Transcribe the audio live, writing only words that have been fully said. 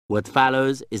What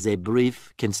follows is a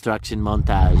brief construction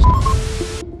montage.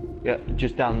 Yeah,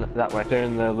 just down that way. They're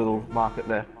in the little market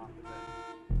there.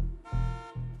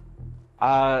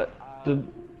 There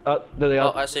they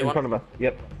are. Oh, I see in one. front of us.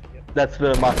 Yep. That's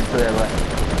the market to their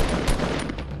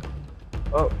left.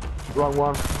 Oh, wrong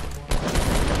one.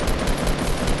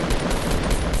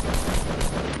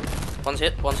 One's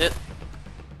hit.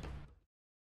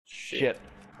 Shit.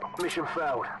 Mission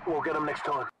failed. We'll get them next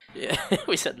time. Yeah,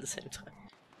 we said at the same time.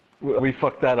 We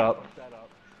fucked that up.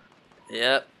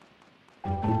 Yep.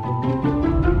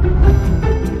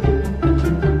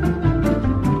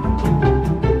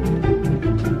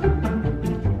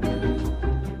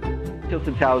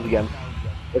 Tilted towers again.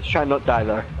 Let's try not die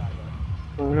though.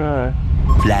 Alright.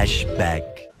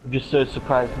 Flashback. I'm just so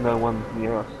surprised no one's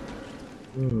near us.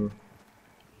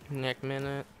 Neck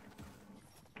minute.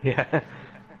 Yeah.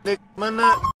 Nick,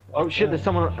 minute. Oh shit! There's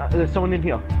someone in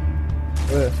here.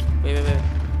 Where? Wait.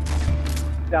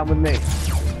 Down with me.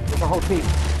 There's a whole team.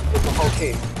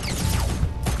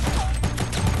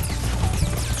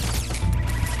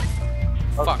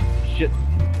 Fuck. Oh, shit.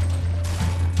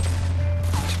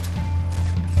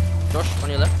 Josh, on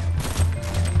your left.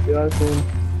 Yeah, I saw him.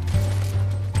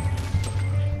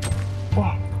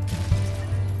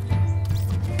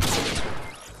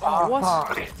 Oh, what?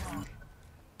 Fuck.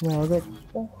 No, I got.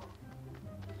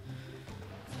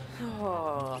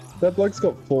 Oh. That bloke's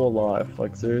got 4 life.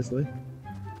 Like seriously.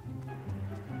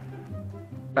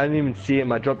 I didn't even see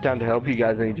him. I dropped down to help you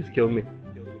guys and he just killed me.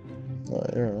 Oh,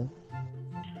 yeah.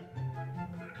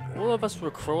 All of us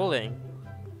were crawling.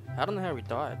 I don't know how we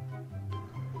died.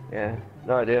 Yeah,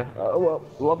 no idea. Oh well,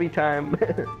 lobby time.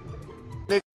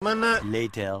 Nick, minute.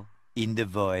 Later, in the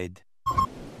void.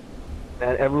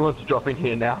 Man, everyone's dropping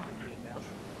here now.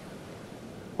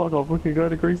 Fuck off, we can go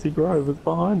to Greasy Grove. It's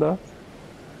behind us.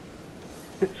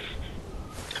 See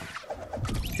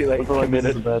you later for a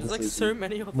minute. There's like so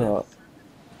many of them. No.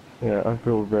 Yeah, I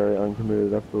feel very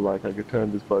uncommitted. I feel like I could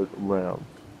turn this boat around.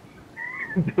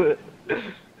 Do it.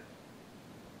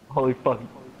 Holy fuck.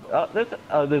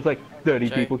 There's like 30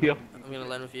 Jay, people here. I'm gonna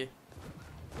land with you.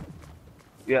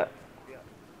 Yeah.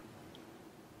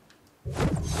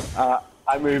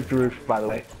 I moved roof, by the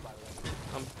way.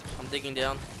 I'm digging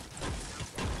down.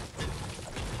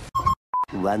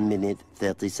 1 minute,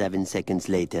 37 seconds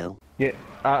later. Yeah,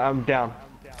 I'm down.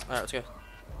 Alright, let's go.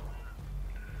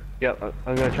 Yep,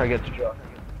 I'm gonna try to get to Josh.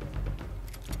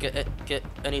 Get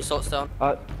any assaults down.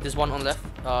 There's There's one on left.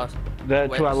 to our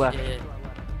left. Yeah.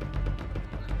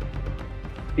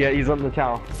 Yeah, he's on the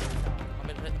tower. I'm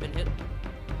been hit.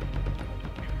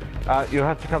 You'll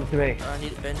have to come to me. I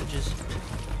need bandages.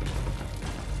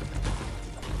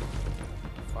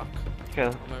 Fuck. Okay.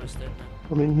 I'm almost dead now.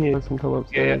 I'm in here. I can come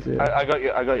Yeah, upstairs. I got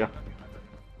you.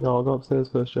 No, I'll go upstairs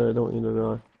first, Joe. I don't want you to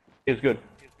die. It's good.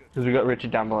 Because we got Richard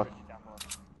down below.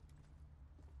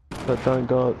 But don't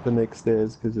go up the next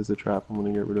stairs because there's a trap. I'm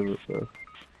gonna get rid of it first.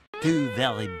 2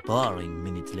 very boring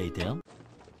minutes later.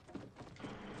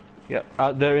 Yep,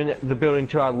 they're in the building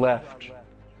to our left.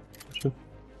 Sure.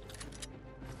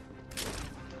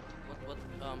 What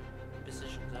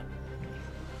position is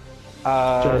Joe,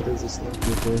 Uh, there's a sniper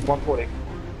there. 140.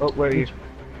 Oh, where are you?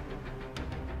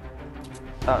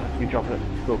 You dropped it.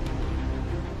 Cool.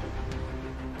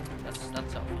 that?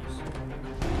 That's how it is.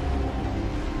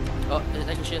 Oh, they're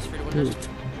taking shares through the windows.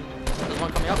 There's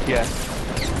one coming up. Yeah.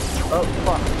 Oh,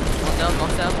 fuck.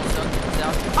 One's down.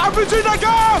 RPG that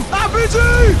gun! RPG!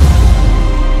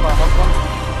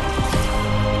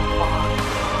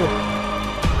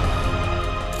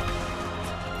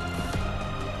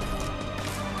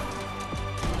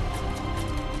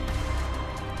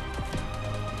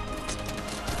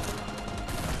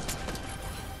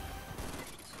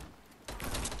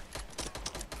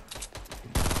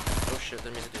 Oh shit,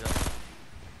 didn't mean to do that.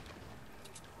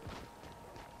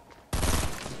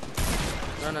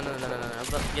 No. I'm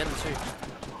about to get him too.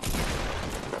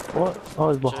 What? Oh,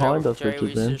 he's behind us, Jerry, we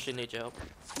Richard, man. seriously need your help.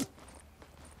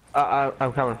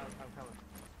 I'm coming.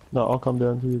 No, I'll come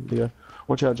down to you. Yeah.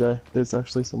 Watch out, Jay. There's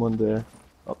actually someone there.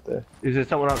 Up there. Is there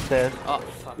someone upstairs? Oh,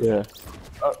 fuck. Yeah.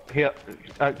 Oh, here.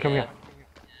 Come here.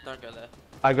 Don't go there.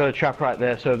 I got a trap right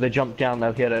there, so if they jump down,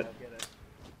 they'll hit it.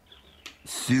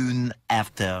 Soon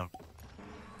after.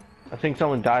 I think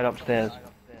someone died upstairs.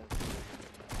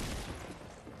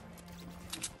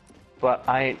 But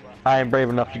I am brave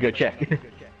enough to go check.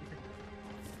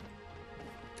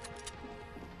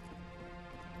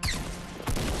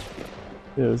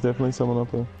 Yeah, there's definitely someone up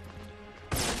there.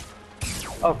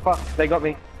 Oh fuck, they got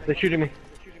me. They're shooting me.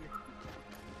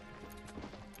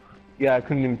 Yeah, I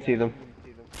couldn't even see them.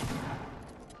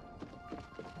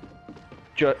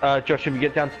 Josh, if you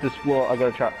get down to this floor, I got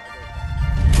a trap.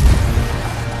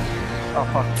 Oh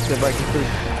fuck, they're breaking through.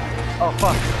 Oh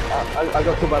fuck, I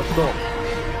got killed by the storm.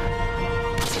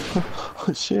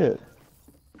 Oh shit.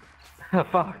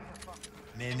 Fuck.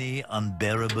 Many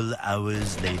unbearable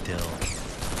hours later.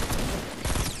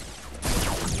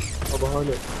 Oh, behind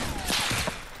it.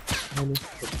 Behind it.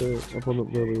 Up there. Up on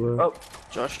up there we were. Oh,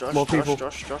 Josh. More people.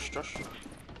 Josh.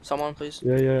 Someone, please.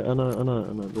 Yeah, I know.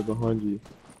 They're behind you.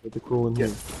 They're crawling here. I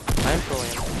am crawling.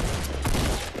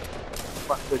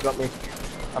 fuck, they got me.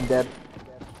 I'm dead.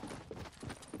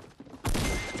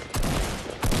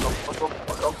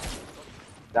 Fuck off.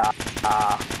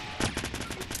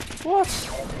 What?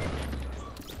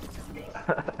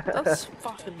 That's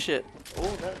fucking shit.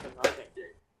 Oh, that's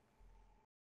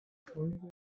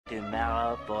amazing.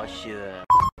 Tomorrow for sure.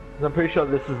 I'm pretty sure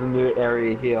this is a new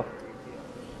area here.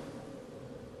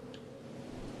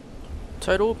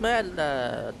 Total mad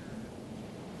lad.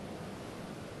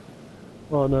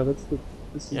 Oh no, this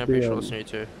is Yeah, I'm the pretty sure it's new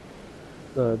too.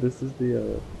 no, this is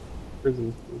the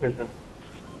prison. Prison.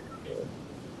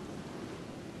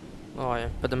 Oh yeah,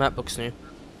 but the map looks new.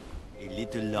 A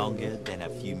little longer than a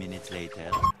few minutes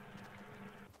later.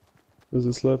 There's a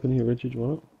slurp in here, Richie, do you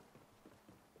want it?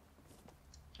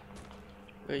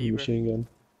 Where are you, bro? Machine gun.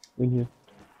 In here.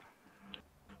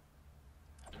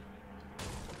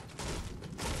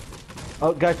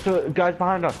 Oh, guys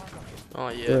behind us. Oh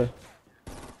yeah.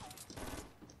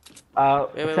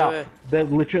 Wait. South. They're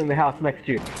literally in the house next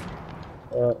to you.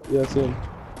 Yeah, it's in.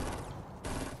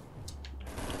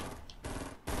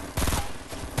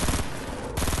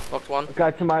 Locked one.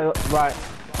 Guy to my right.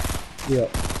 Yeah.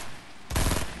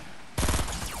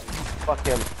 Fuck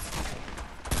him.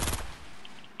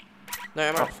 No,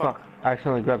 I'm Oh out. Fuck. fuck. I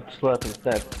accidentally grabbed slurp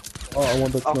instead. Oh, I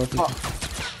want that Oh sniper.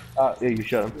 fuck. Yeah, you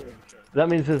shot him. That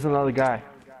means there's another guy.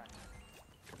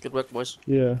 Good work, boys.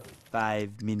 Yeah.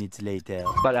 5 minutes later.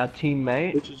 But our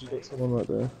teammate. Richie, you got someone right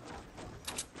there.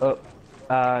 Oh,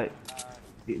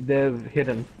 they're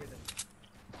hidden.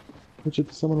 Richard,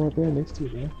 there's someone right there next to you,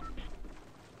 man.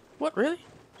 What, really?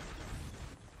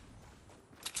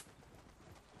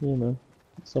 Yeah, man.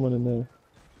 Someone in there.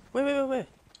 Wait.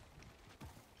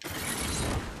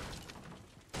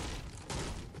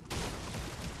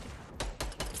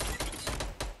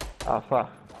 Oh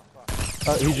fuck.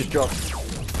 Oh, he just dropped.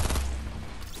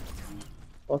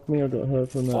 Fuck me, I got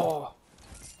hurt from that. Oh.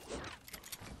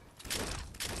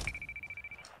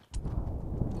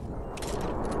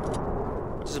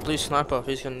 There's a blue sniper.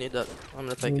 Who's gonna need that? I'm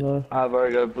gonna take it. No, I've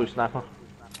already got a blue sniper.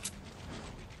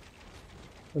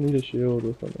 I need a shield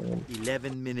or something.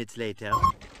 11 minutes later.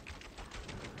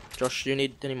 Josh, do you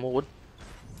need any more wood?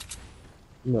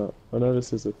 No, I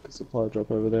noticed there's a supply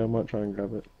drop over there. I might try and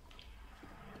grab it.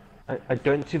 I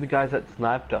don't see the guys that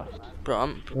sniped us.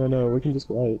 Bro, Oh no, we can just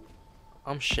wait.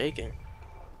 I'm shaking.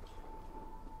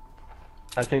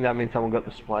 I think that means someone got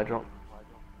the supply drop.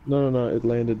 No, it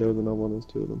landed. There was another one. There's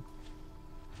two of them.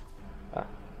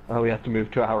 Oh, we have to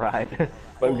move to our right.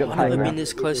 But we've got the I've high never been ground.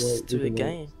 this close Yeah, to the even though-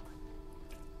 game.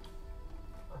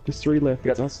 There's three left.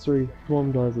 Yep. It's us three. Come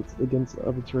on, guys. It's against the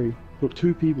other three. Look,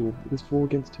 two people. There's 4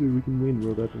 against 2. We can win.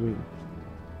 We're about to win.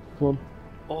 Come on.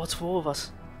 Oh, it's 4 of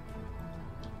us.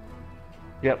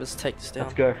 Yep, Let's take this down.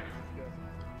 let's go.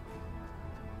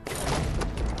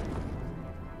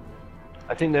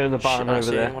 I think they're in the Shit, barn I don't over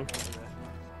see there. anyone.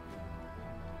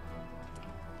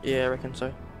 Yeah, I reckon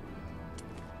so.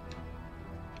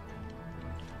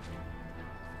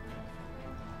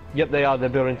 Yep, they are. They're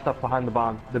building stuff behind the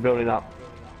barn. They're building up.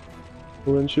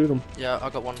 Well, then shoot them. Yeah, I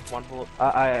got one bullet.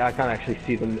 I can't actually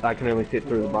see them. I can only see it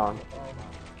through the barn.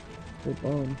 Hold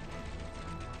on.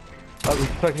 Oh, he's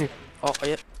fucking Oh,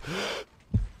 yeah.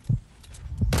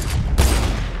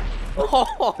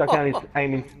 stuck down. He's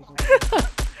aiming.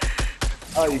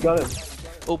 Oh, you got him.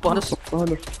 Oh, behind us.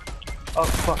 Behind us. Oh,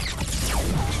 fuck.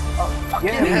 Oh,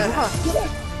 yeah.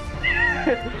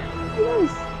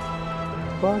 Yes!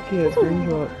 Fuck yeah,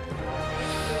 screenshot.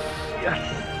 Yes.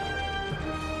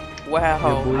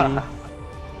 Wow. Yeah,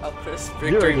 Our first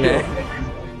You're victory, okay. man.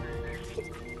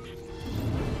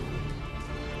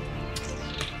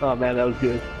 Oh man, that was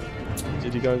good.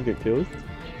 Did you guys get kills?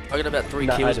 I got about 3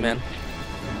 Nah, I kills, didn't. man.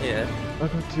 Yeah. I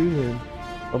got 2 then.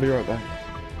 I'll be right back.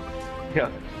 Yeah.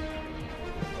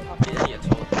 Yeah,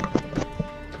 totally.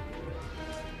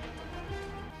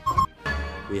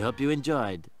 We hope you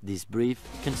enjoyed this brief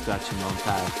construction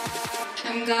montage.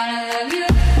 I'm gonna love you.